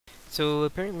So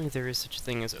apparently there is such a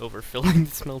thing as overfilling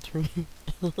the smeltery.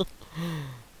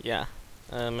 Yeah,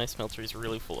 my smeltery is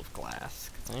really full of glass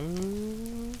because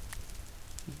I'm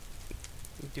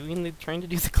trying to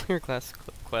do the clear glass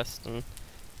quest, and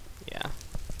yeah,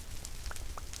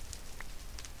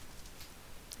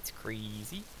 it's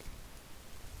crazy.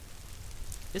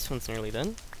 This one's nearly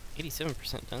done,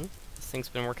 87% done. This thing's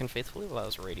been working faithfully while I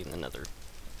was raiding the Nether.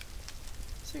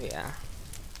 So yeah.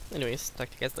 Anyways, talk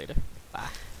to you guys later. Bye.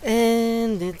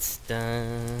 And it's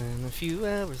done. A few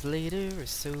hours later or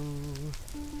so.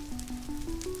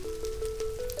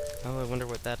 Oh, I wonder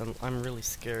what that. I'm really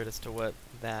scared as to what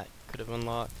that could have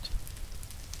unlocked.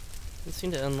 Doesn't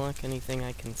seem to unlock anything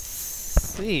I can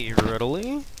see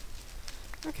readily.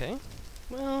 Okay.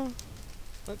 Well,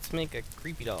 let's make a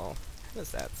creepy doll. How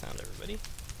does that sound, everybody?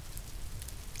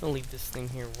 I'll leave this thing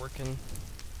here working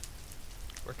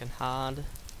hard.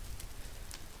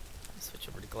 Switch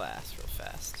over to glass real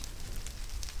fast.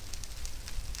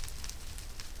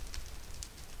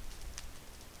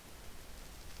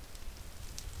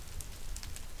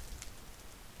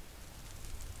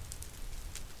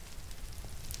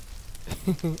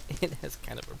 It has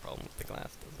kind of a problem with the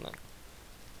glass, doesn't it?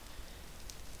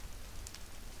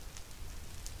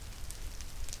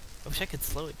 I wish I could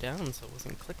slow it down so it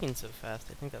wasn't clicking so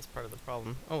fast. I think that's part of the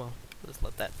problem. Oh well, we'll just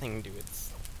let that thing do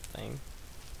its thing.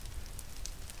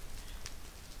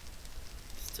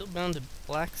 Still bound to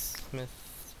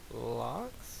blacksmith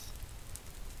blocks.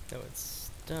 No,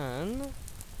 it's done.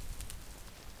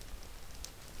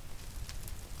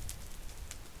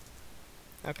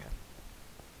 Okay.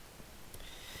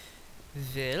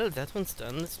 Well, that one's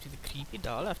done. Let's do the creepy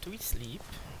doll after we sleep.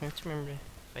 I have to remember,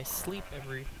 if I sleep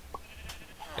every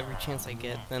chance I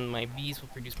get, then my bees will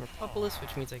produce more propolis,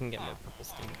 which means I can get more purple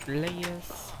stained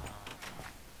glass.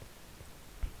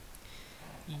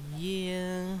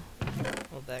 Yeah,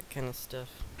 all that kind of stuff.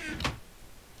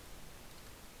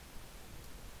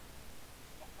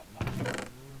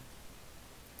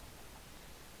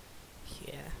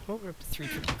 Yeah, well, we're up to 3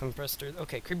 triple compressors.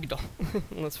 Okay, creepy doll.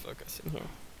 Let's focus in here.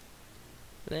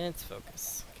 Let's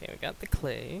focus. Okay, we got the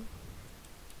clay.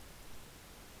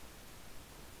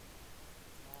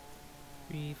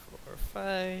 3, 4,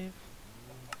 5.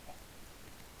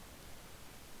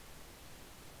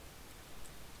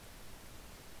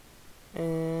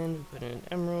 And we put in an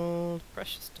emerald,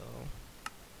 precious doll.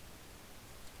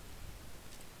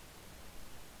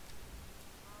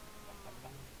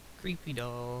 Creepy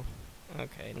doll.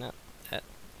 Okay, not that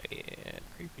bad.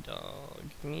 Creepy doll.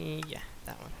 Give me, yeah,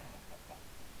 that one.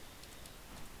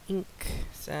 Ink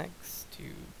sacks 2,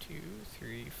 2,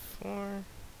 3, 4.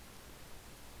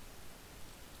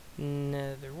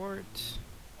 Nether wart.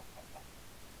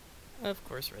 Of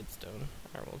course, redstone,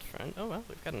 our old friend. Oh well,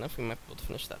 we've got enough. We might be able to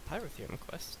finish that pyrotheum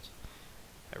quest.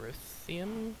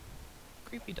 Pyrotheum,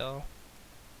 creepy doll.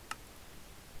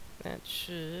 That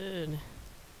should.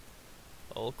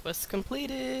 All quests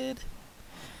completed.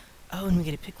 Oh, and we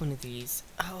get to pick one of these.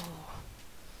 Oh,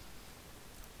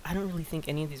 I don't really think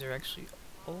any of these are actually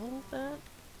all that.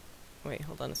 Wait,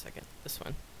 hold on a second. This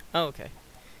one. Oh, okay.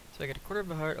 So I get a quarter of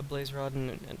a heart, a blaze rod,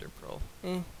 and an ender pearl.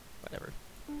 Whatever.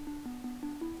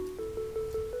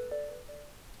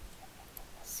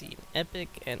 See, an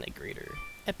epic and a greater.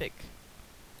 Epic.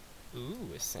 Ooh,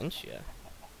 Essentia.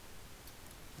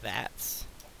 That's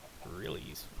really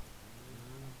useful.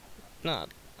 Not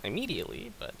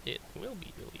immediately, but it will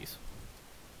be really useful.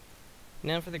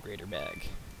 Now for the greater bag.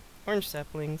 Orange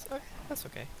saplings. Okay, that's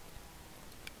okay.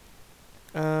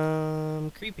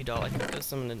 Creepy doll. I could go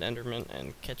summon an enderman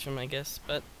and catch him, I guess,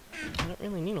 but I don't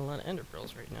really need a lot of ender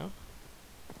pearls right now.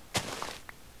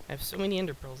 I have so many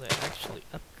ender pearls I actually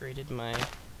upgraded my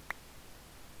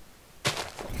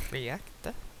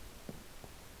reactor.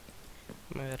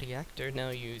 My reactor now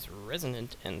use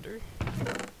resonant ender.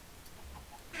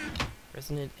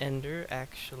 Resonant ender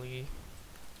actually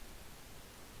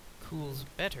cools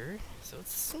better, so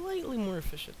it's slightly more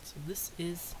efficient. So this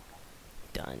is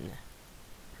done.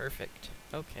 Perfect.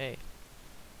 Okay.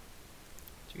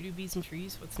 Should we do bees and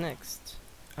trees? What's next?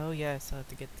 Oh yeah, I still have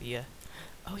to get the,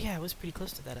 oh yeah, I was pretty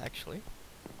close to that actually.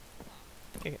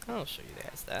 Okay, I'll show you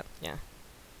guys that, yeah.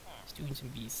 Just doing some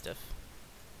bee stuff.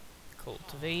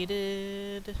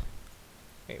 Cultivated.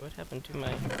 Wait, what happened to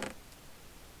my...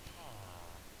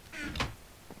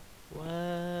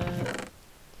 What?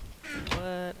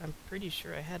 What? I'm pretty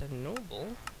sure I had a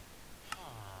noble.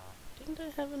 Didn't I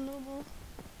have a noble?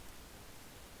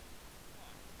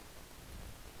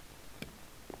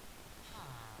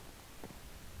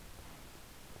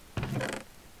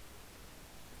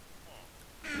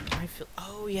 I feel...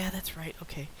 Oh, yeah, that's right.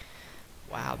 Okay.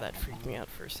 Wow, that freaked me out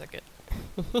for a second.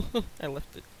 I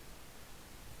left it.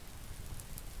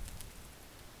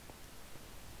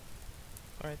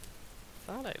 Or I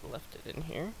thought I left it in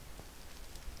here.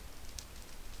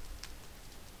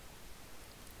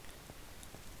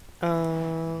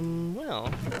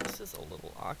 Well, this is a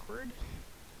little awkward.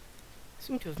 I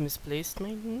seem to have misplaced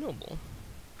my noble.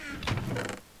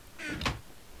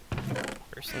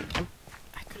 Person.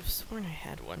 I could have sworn I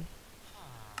had one.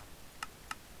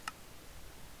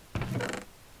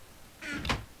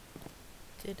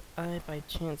 Did I, by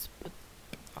chance,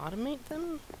 automate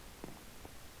them?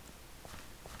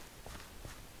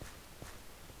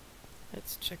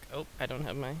 Let's check. Oh, I don't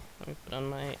have my... Let me put on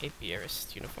my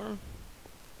apiarist uniform.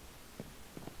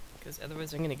 Because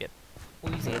otherwise I'm gonna get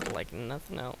poisoned like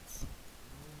nothing else.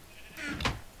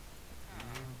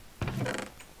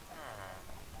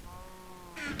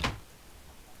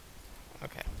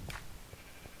 Okay.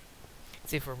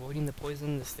 See, for avoiding the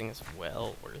poison, this thing is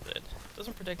well worth it.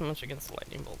 Doesn't protect much against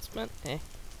lightning bolts, but it's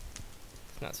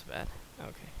not so bad.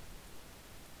 Okay.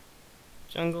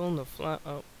 Jungle, no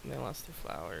oh, they lost their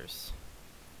flowers.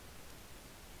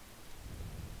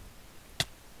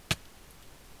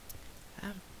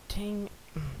 Ah, dang.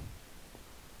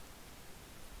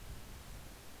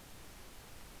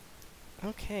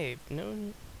 Okay,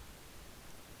 no...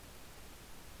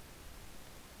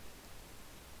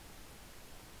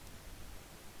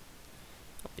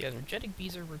 The energetic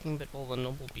bees are working, but all the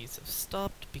noble bees have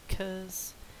stopped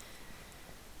because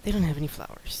they don't have any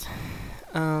flowers.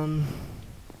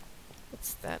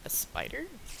 What's that? A spider?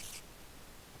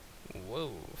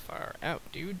 Whoa, far out,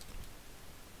 dude.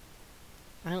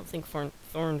 I don't think thorn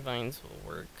vines will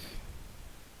work.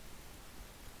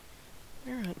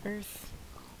 Where on earth?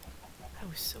 I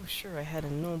was so sure I had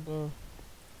a noble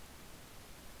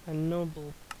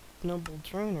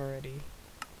drone already.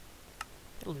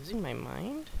 Am I losing my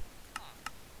mind?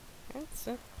 That's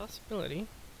a possibility.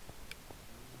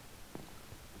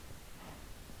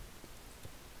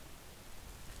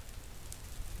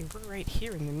 They were right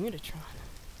here in the Mutatron.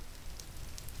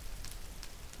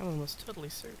 I'm almost totally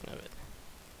certain of it.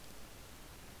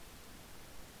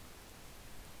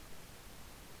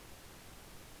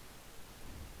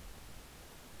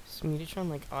 Does Mutatron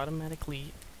like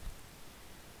automatically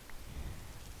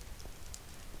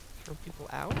throw people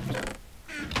out?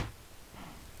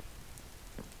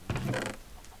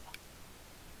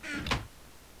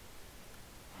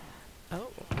 Oh,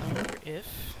 I wonder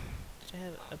if... Did I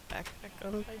have a backpack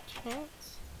on by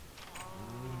chance?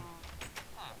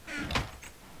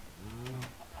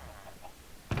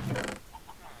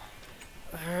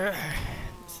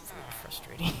 This is a little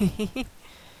frustrating.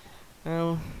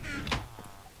 Well...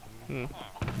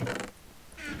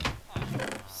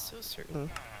 So certain.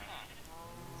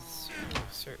 So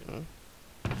certain.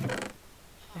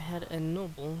 I had a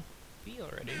noble bee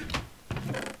already.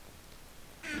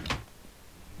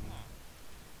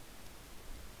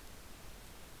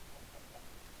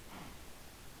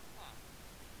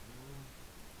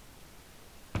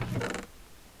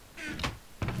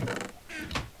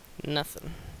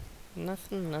 Nothing.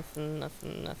 Nothing.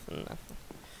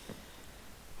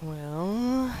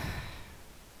 Well...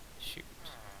 Shoot.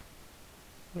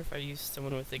 I wonder if I used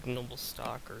someone with ignoble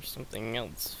stock or something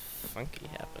else funky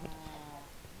happened.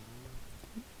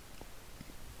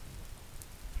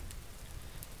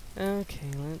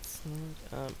 Okay, let's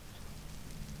load up.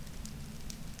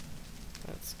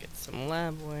 Let's get some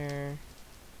labware.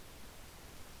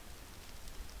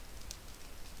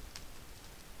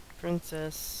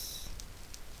 Princess.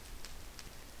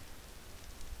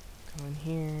 Go in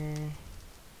here.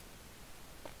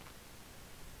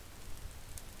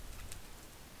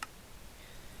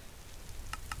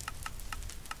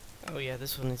 Oh yeah,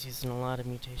 this one is using a lot of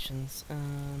mutations.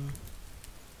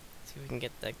 See if we can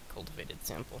get that cultivated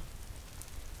sample.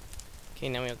 Okay,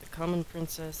 now we have the common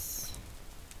princess.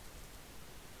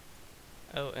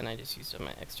 Oh, and I just used up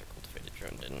my extra cultivated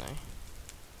drone, didn't I?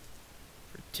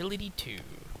 Fertility 2.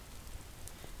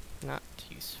 Not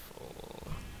useful.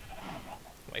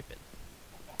 Wipe it.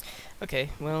 Okay,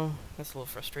 well, that's a little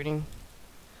frustrating.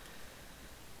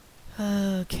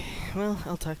 Okay, well,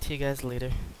 I'll talk to you guys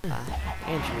later.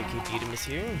 Andrew Aqbutimus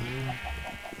here.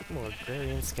 More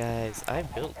Agrarian skies. I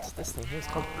built this thing here. It's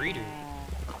called Breeder.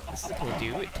 This is gonna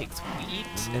do. It takes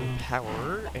wheat and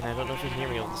power, and I don't know if you can hear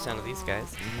me over the sound of these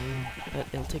guys, but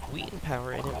it'll take wheat and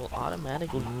power, and it will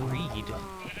automatically breed.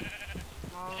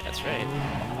 That's right.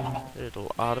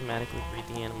 It'll automatically breed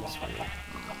the animals for you.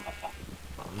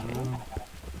 Okay.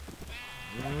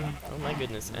 Oh my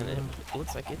goodness, and it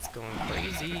looks like it's going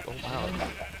crazy. Oh wow.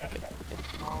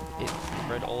 It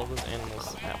bred all of those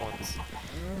animals at once.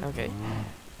 Okay.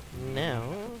 Now,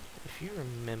 if if you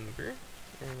remember,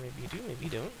 or maybe you do, maybe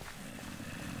you don't.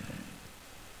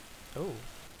 Oh,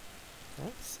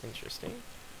 that's interesting.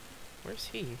 Where's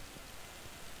he?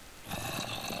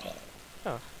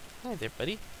 Oh, hi there,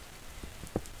 buddy.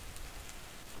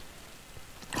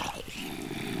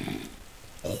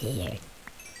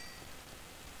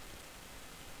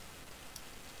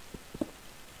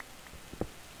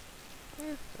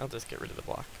 I'll just get rid of the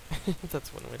block.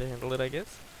 That's one way to handle it, I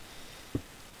guess.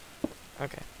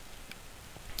 Okay.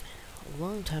 A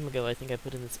long time ago, I think I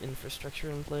put in this infrastructure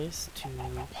in place to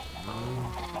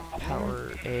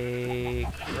power a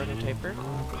chronotyper.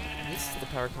 This is the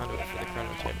power conduit for the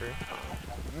chronotyper.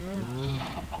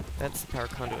 That's the power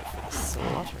conduit for the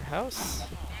slaughterhouse.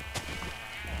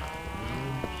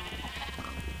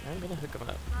 I'm gonna hook them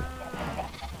up.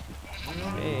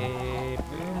 Okay.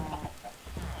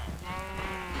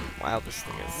 Wow, this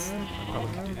thing is... I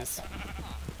probably could do this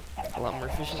a lot more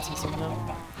efficiency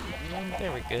somehow.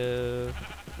 There we go.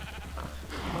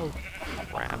 Oh,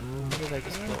 crap. What did I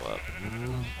just blow up?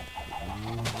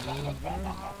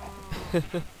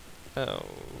 Oh,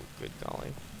 good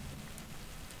golly.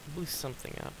 Blew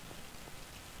something up.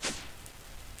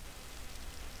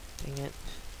 Dang it.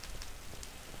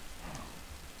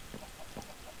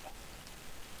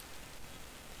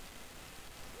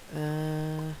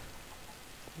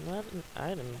 Not an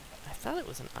item. I thought it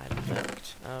was an item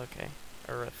duct. Oh, okay.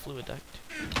 Or a fluid duct.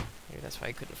 Maybe that's why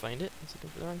I couldn't find it. I was looking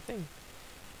for the wrong thing.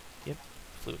 Yep,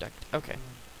 fluid duct. Okay.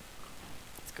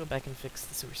 Let's go back and fix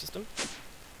the sewer system.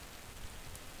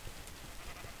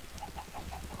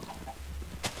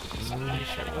 So I'm pretty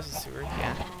sure it was a sewer.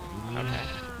 Yeah. Okay.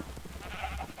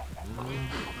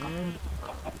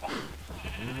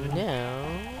 Now...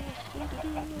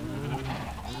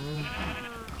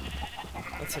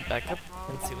 let's head back up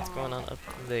and see what's going on up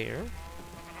there.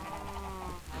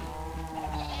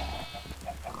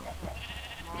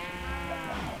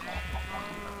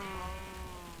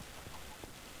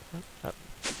 Up.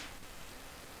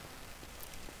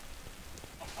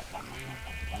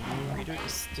 Reader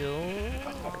is still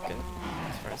working,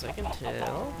 as far as I can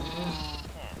tell.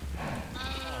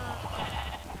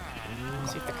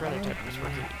 See if the chronotyper is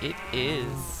working. It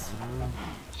is.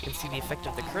 You can see the effect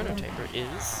of the chronotyper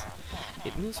is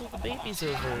it moves all the babies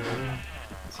over.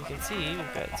 As you can see,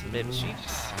 we've got some baby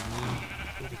sheeps,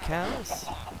 baby cows,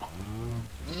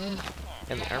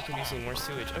 and they are producing more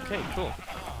sewage. Okay, cool.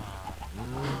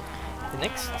 The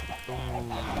next,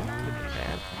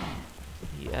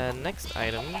 the next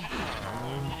item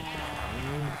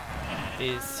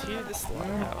is here, the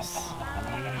slaughterhouse.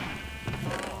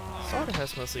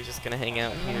 Slaughterhouse mostly just gonna hang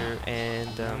out here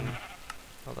and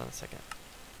hold on a second.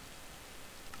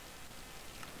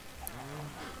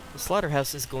 The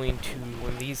slaughterhouse is going to,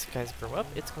 when these guys grow up,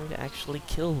 it's going to actually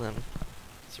kill them.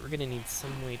 So we're gonna need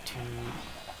some way to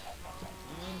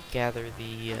gather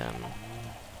the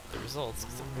results,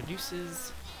 because it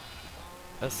produces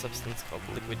a substance called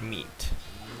liquid meat,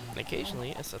 and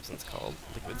occasionally a substance called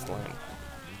liquid slime.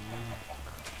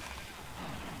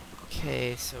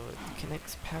 Okay, so it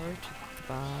connects power to the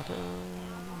bottom.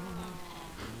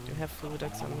 Do I have fluid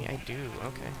ducts on me? I do,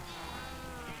 okay.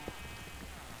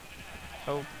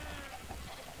 Oh.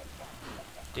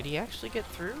 Did he actually get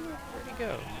through? Where'd he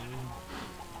go?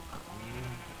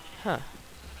 Huh.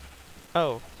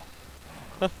 Oh.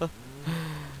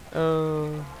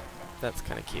 Oh. That's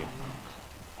kinda cute.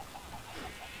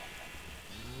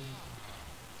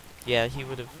 Yeah, he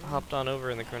would have hopped on over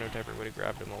and the chronotyper would have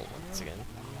grabbed him all once again.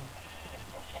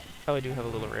 Oh, I do have a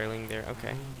little railing there.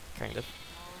 Okay, kind of.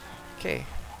 Okay,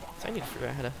 so I need to figure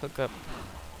out how to hook up.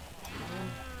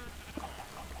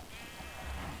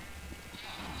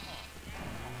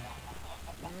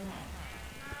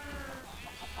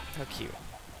 How cute.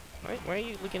 Why are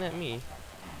you looking at me?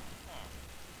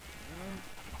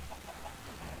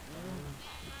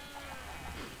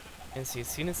 And see, as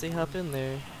soon as they hop in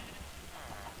there,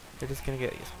 they're just gonna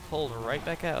get pulled right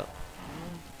back out.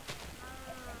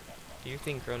 Do your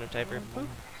thing, chronotyper. Boop.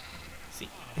 See.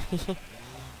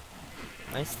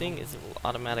 Nice thing is it will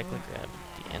automatically grab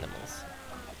the animals.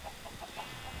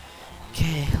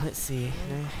 Okay, let's see.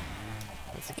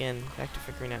 Once again, back to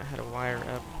figuring out how to wire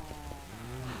up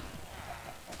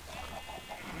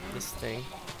this thing.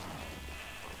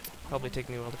 Probably take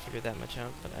me a while to figure that much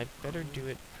out, but I better do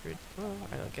it pretty well.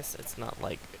 I guess it's not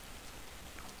like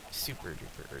super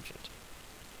duper urgent.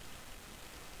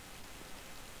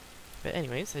 But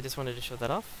anyways, I just wanted to show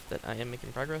that off, that I am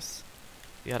making progress.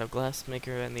 The auto glass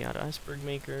maker and the auto iceberg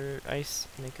maker, ice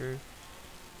maker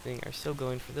thing are still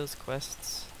going for those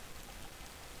quests.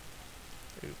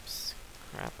 Oops,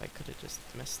 crap, I could have just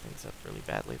messed things up really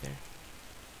badly there.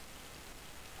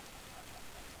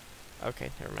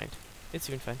 Okay, never mind. It's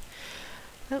even fine.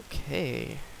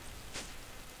 Okay.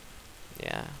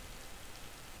 Yeah.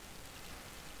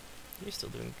 You're still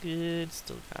doing good.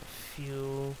 Still got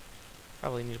fuel.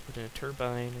 Probably need to put in a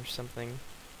turbine or something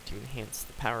to enhance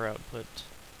the power output.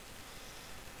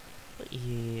 But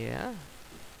yeah.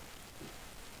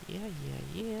 Yeah.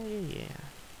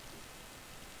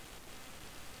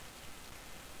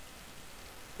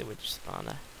 The witch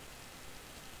spawner.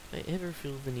 If I ever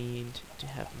feel the need to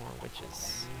have more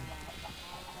witches.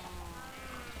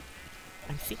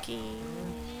 I'm thinking...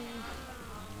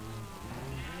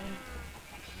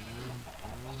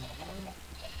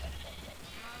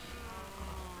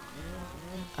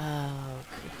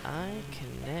 could I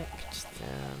connect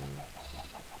them?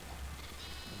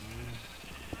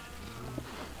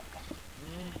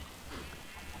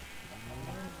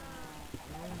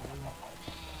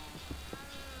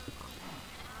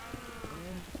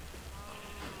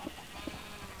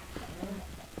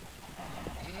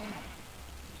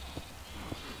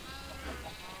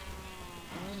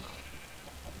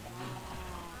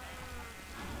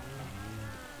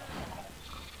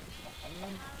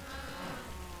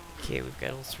 Okay, we've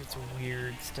got all sorts of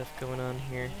weird stuff going on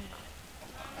here.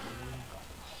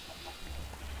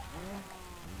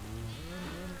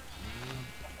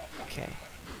 Okay.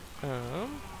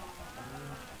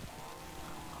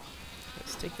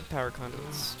 Let's take the power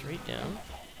conduit straight down.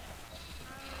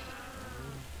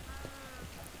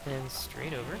 And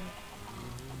straight over.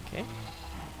 Okay.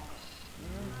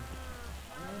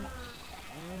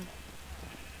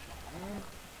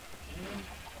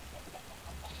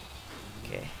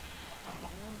 Okay.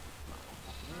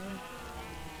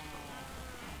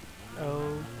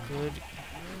 Oh,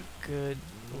 good.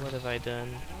 What have I done?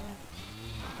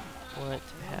 What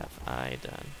have I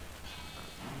done?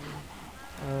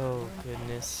 Oh,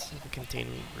 goodness. The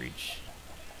containing breach.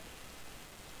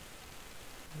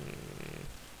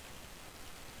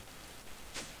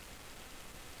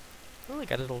 Well, I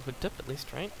got it all hooked up at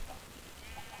least, right?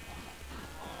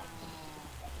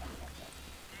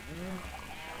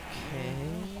 Okay.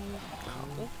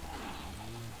 Cool.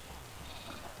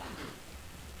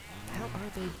 How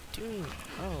are they doing?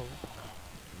 Oh.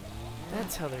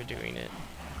 That's how they're doing it.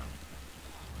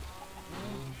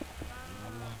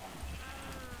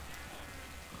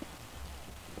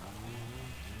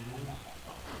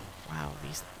 Wow,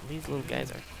 these little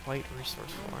guys are quite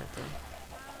resourceful, aren't they?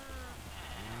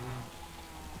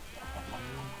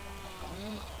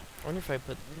 I wonder if I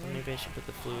put... maybe I should put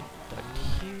the fluid duct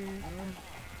here.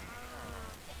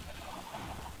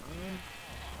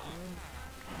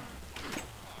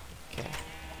 Okay.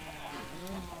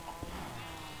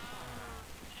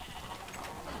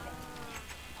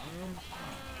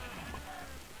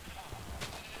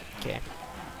 Okay.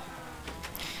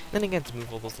 Then again, to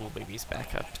move all those little babies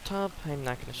back up top, I'm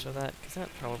not going to show that, because that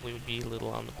probably would be a little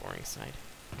on the boring side.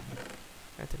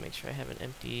 I have to make sure I have an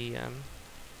empty,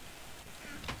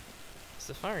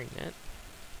 safari net.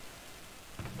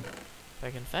 If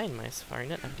I can find my safari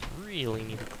net, I really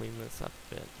need to clean this up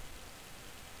a bit.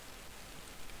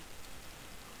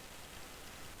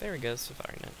 There we go,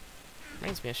 safari net.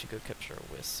 Reminds me I should go capture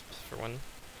a wisp for when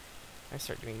I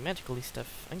start doing magically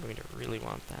stuff. I'm going to really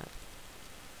want that.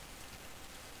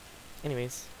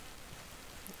 Anyways,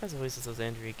 as always, this was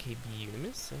Andrea KB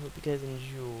Unimus. I hope you guys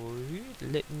enjoyed.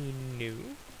 Let me know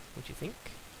what you think.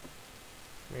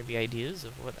 Maybe ideas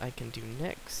of what I can do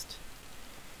next.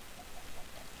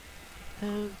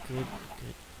 Oh,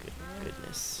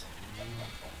 goodness.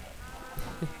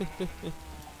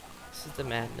 This is the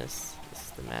madness. This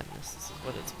is the madness. This is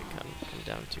what it's come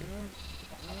down to.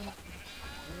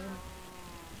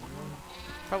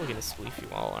 Probably gonna spleef you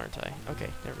all, aren't I? Okay,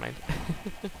 never mind.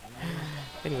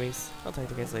 Anyways, I'll talk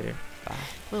to you guys later. Bye.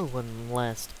 Well, one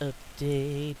last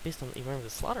update. Based on what you remember the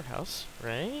slaughterhouse,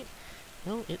 right?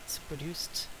 Well, it's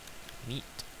produced meat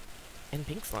and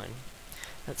pink slime.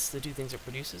 That's the two things it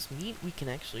produces. Meat, we can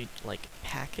actually, like,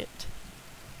 pack it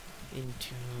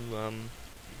into,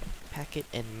 pack it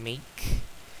and make...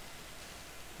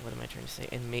 what am I trying to say?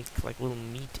 And make, like, little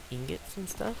meat ingots and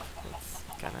stuff. That's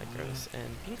kind of gross.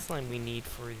 And pink slime we need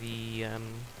for the,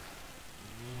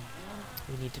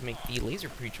 we need to make the laser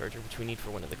precharger, which we need for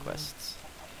one of the quests.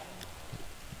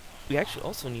 We actually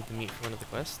also need the meat for one of the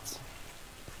quests.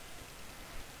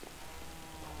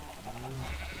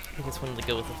 I think it's one of the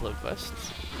Go With The Flow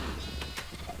quests.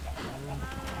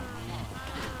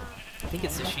 I think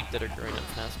it's the sheep that are growing up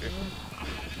faster.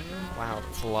 Wow,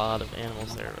 that's a lot of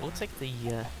animals there. It looks like the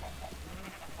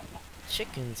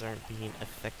chickens aren't being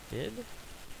affected.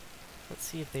 Let's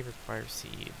see if they require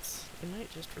seeds. They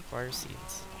might just require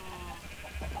seeds.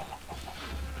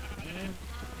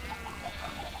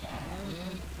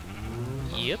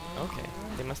 Yep, okay.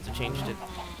 They must have changed it.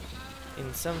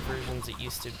 In some versions it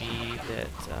used to be that,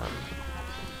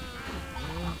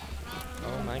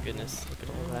 oh my goodness, look at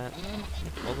all that.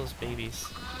 Look at all those babies.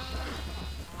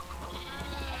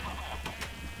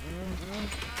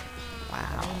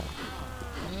 Wow.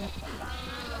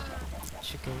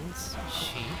 Chickens,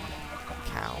 sheep,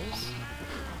 cows.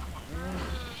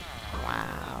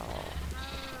 Wow.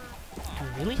 Do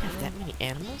we really have that many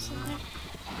animals in there?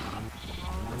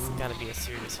 That's gotta be a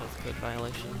serious health code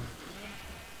violation.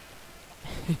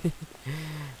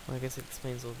 Well, I guess it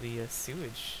explains all the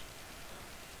sewage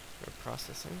we're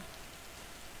processing.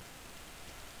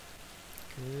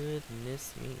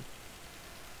 Goodness me.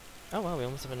 Oh wow, we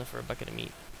almost have enough for a bucket of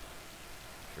meat.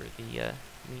 For the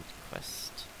meat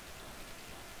quest.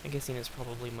 I'm guessing it's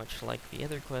probably much like the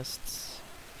other quests.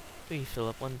 We fill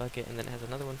up one bucket and then it has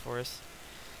another one for us.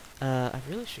 I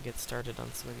really should get started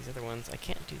on some of these other ones. I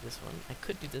can't do this one. I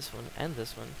could do this one and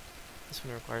this one. This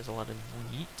one requires a lot of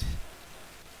meat.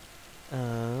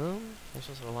 There's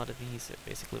also a lot of these that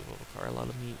basically will require a lot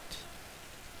of meat.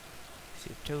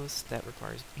 Seared toast, that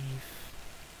requires beef.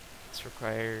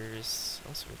 This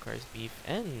also requires beef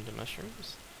and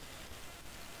mushrooms.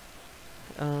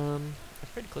 I'm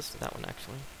pretty close to that one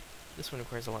actually. This one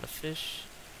requires a lot of fish.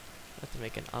 I have to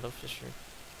make an auto fisher.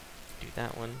 Do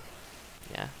that one.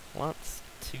 Yeah, lots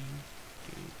to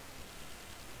do.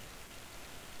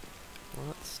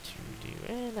 Lots to do.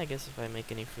 And I guess if I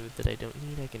make any food that I don't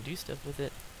need, I can do stuff with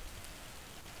it.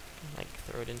 Like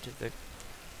throw it into the...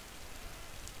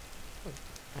 Oh,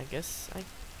 I guess I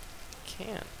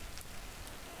can.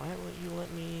 Why won't you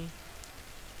let me...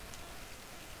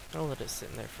 I'll let it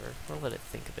sit in there I'll let it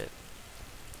think a bit.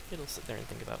 It'll sit there and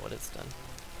think about what it's done.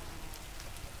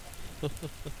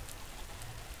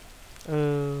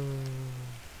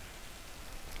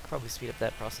 Probably speed up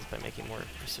that process by making more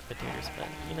precipitators, but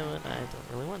you know what, I don't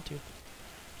really want to.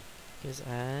 Because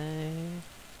I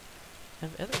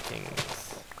have other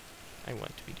things I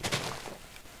want to be doing.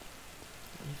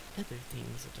 I have other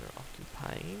things that are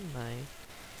occupying my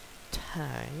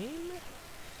time.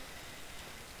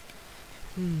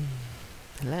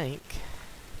 Like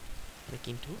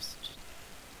making toast,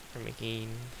 or making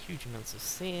huge amounts of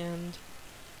sand,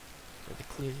 for the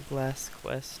clear glass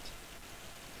quest.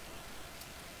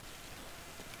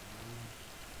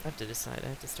 I have to decide, I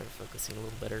have to start focusing a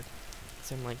little better.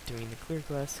 So I'm like doing the clear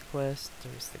glass quest,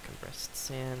 there's the compressed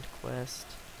sand quest.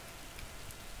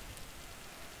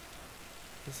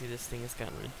 You see this thing has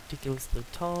gotten ridiculously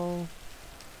tall.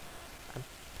 I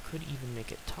could even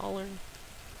make it taller.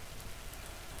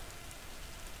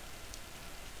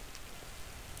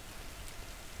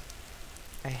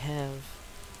 I have...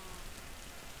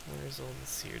 Where's all the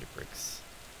seared bricks?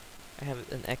 I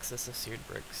have an excess of seared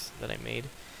bricks that I made.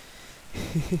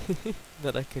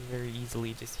 That I could very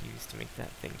easily just use to make that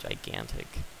thing gigantic.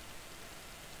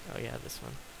 Oh yeah, this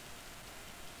one.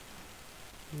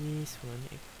 This one.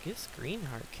 It gives green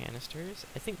heart canisters.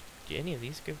 I think, do any of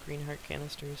these give green heart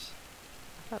canisters?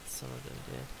 I thought some of them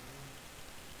did.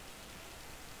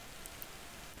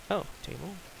 Oh,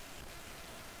 table.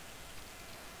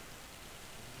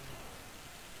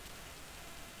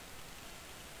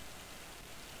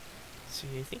 So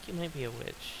you think you might be a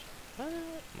witch? What?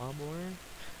 Moblor?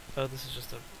 Oh, this is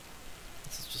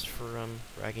just for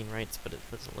bragging rights, but it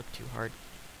doesn't look too hard.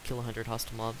 Kill 100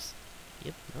 hostile mobs.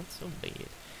 Yep, not so bad.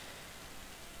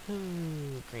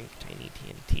 Ooh, drink tiny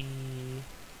TNT.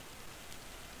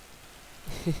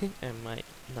 I might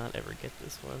not ever get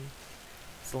this one.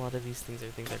 So a lot of these things are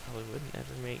things I probably wouldn't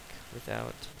ever make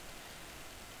without,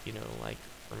 you know, like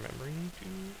remembering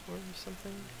to or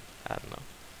something. I don't know.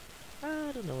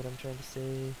 I don't know what I'm trying to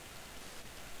say.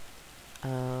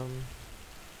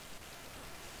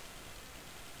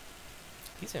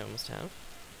 These I almost have.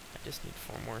 I just need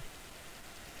 4 more.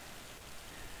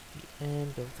 The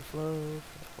end of the flow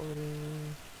for the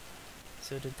hoarding.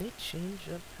 So did they change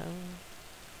up how...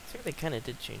 I think they kind of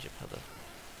did change up how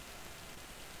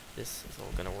this is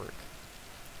all gonna work.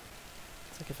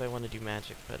 It's like if I want to do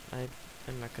magic, but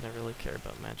I'm not gonna really care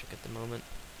about magic at the moment.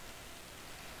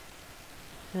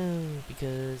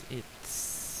 Because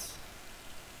it's...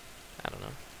 I don't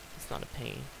know. It's not a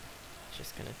pain. It's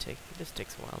just gonna take... It just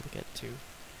takes a while to get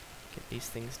these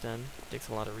things done. It takes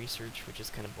a lot of research, which is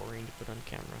kind of boring to put on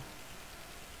camera.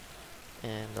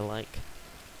 And the like.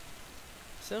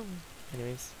 So,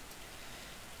 anyways.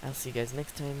 I'll see you guys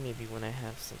next time, maybe when I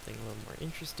have something a little more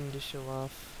interesting to show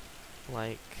off.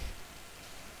 Like...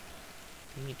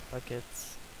 meat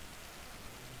buckets.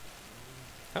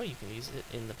 Oh, you can use it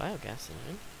in the biogas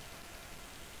engine.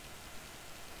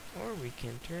 Or we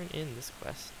can turn in this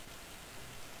quest.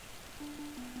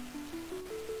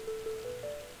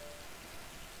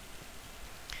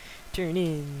 Turn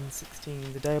in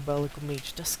 16. The diabolical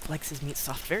mage Dusk likes his meat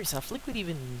soft, very soft, liquid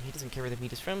even. He doesn't care where the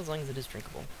meat is from as long as it is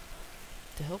drinkable.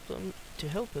 To help him,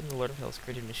 the Lord of Hell has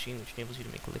created a machine which enables you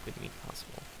to make liquid meat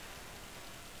possible.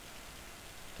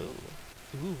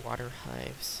 Ooh, water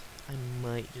hives. I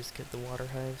might just get the water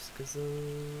hives, because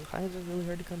hives are really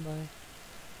hard to come by.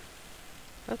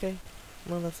 Okay,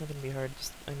 well that's not going to be hard.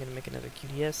 I'm going to make another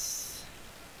QDS,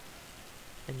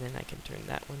 and then I can turn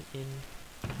that one in.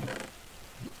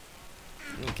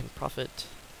 And we can profit.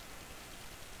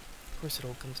 Of course it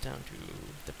all comes down to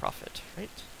the profit,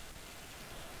 right?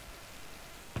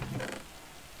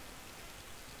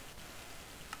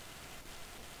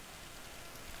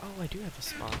 Oh, I do have a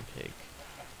spawn pig.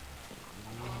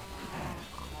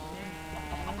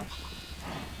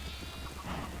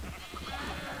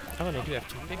 Oh, and I do have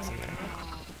 2 pigs in there.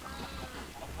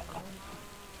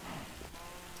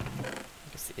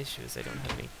 I guess the issue is I don't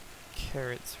have any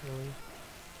carrots, really.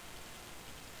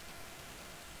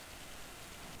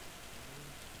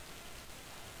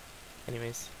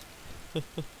 Anyways. I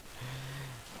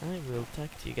will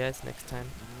talk to you guys next time.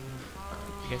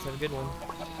 You guys have a good one.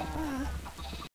 Bye.